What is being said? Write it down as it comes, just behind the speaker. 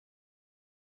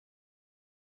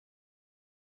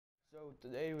So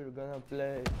today we're gonna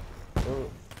play, or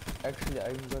actually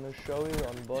I'm gonna show you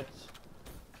on bots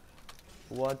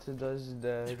what does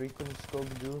the Recoil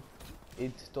scope do.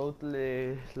 It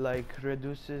totally like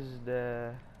reduces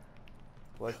the,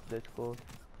 what's that called,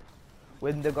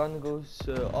 when the gun goes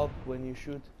up when you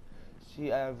shoot.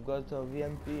 See, I've got a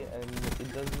VMP and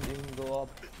it doesn't even go up.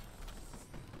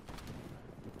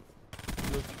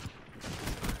 Look,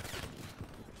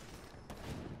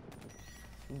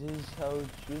 this is how it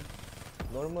shoots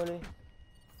normally.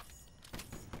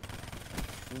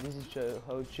 This is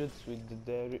how it shoots with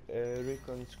the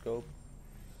Recon scope.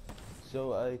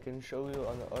 So I can show you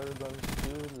on other guns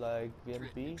too, like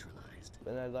VMP,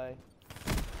 when I die.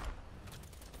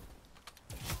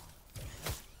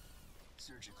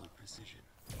 Surgical precision.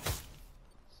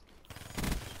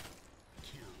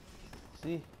 Kill.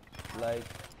 See, like,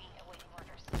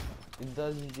 it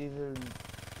doesn't even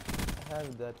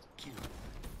have that. Kill.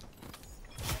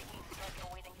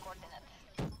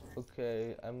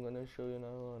 Okay, I'm gonna show you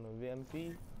now on a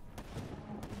VMP.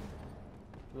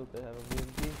 Look, I have a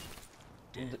VMP.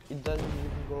 It doesn't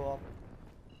even go up.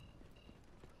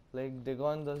 Like, the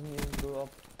gun doesn't even go up.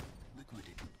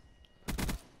 Liquidate.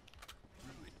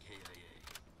 Ruin KIA.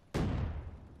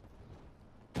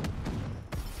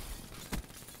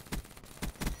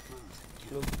 Close and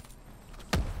kill. Look.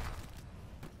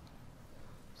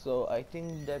 So I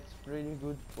think that's pretty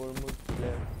good for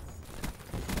multiplayer.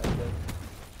 I guess.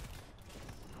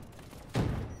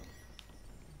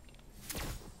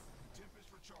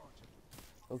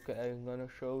 Okay, I'm gonna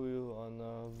show you on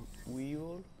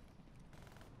Wheel.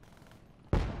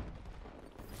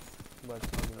 But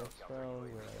on the next round,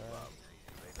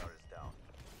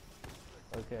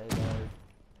 okay, I died.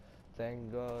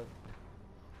 Thank God.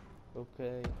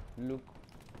 Okay, look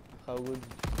how good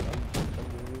on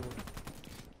the Weevil.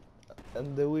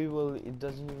 And the Weevil, it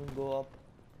doesn't even go up.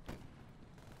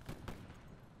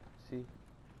 See?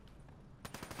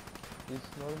 It's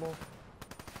normal.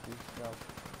 It's not.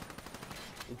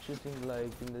 It's shooting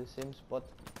like in the same spot.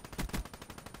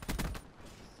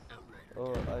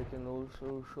 Or I can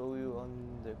also show you on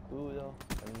the Kuda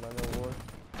and Man of War.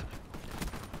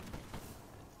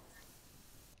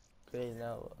 Okay,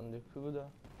 now on the Kuda.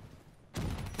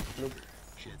 Look.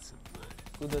 Shed some blood.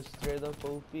 Kuda straight up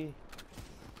OP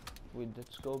with the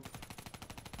scope.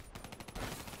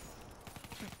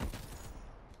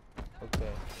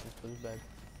 Okay, it was bad.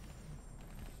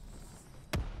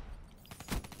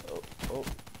 Oh.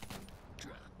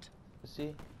 Dropped.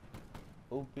 See?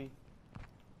 OP.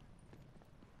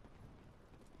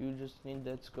 You just need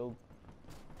that scope.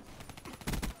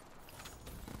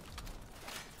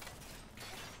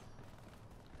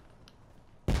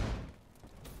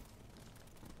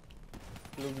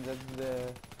 Look, that's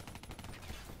the...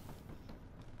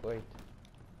 Wait.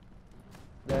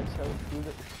 That's how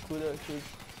Kuda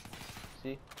shoots.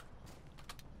 See?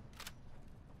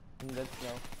 And that's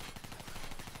now.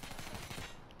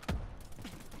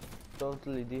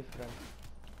 Totally different.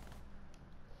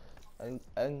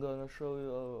 I'm gonna show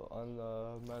you on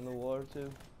Man of War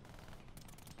too.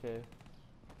 Okay.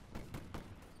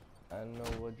 I don't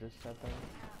know what just happened.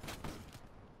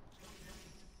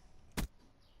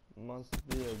 Must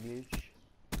be a glitch.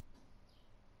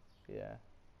 Yeah,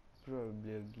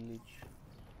 probably a glitch.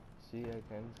 See, I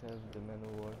can't have the Man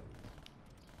of War.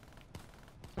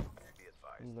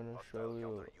 I'm gonna show you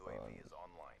on...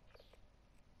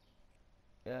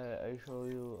 Yeah, I show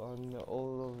you on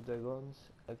all of the guns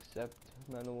except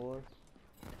Man of War,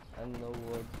 and no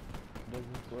what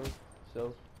doesn't work.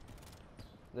 So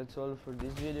that's all for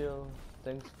this video.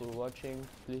 Thanks for watching.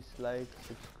 Please like,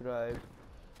 subscribe,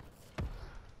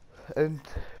 and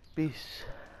peace.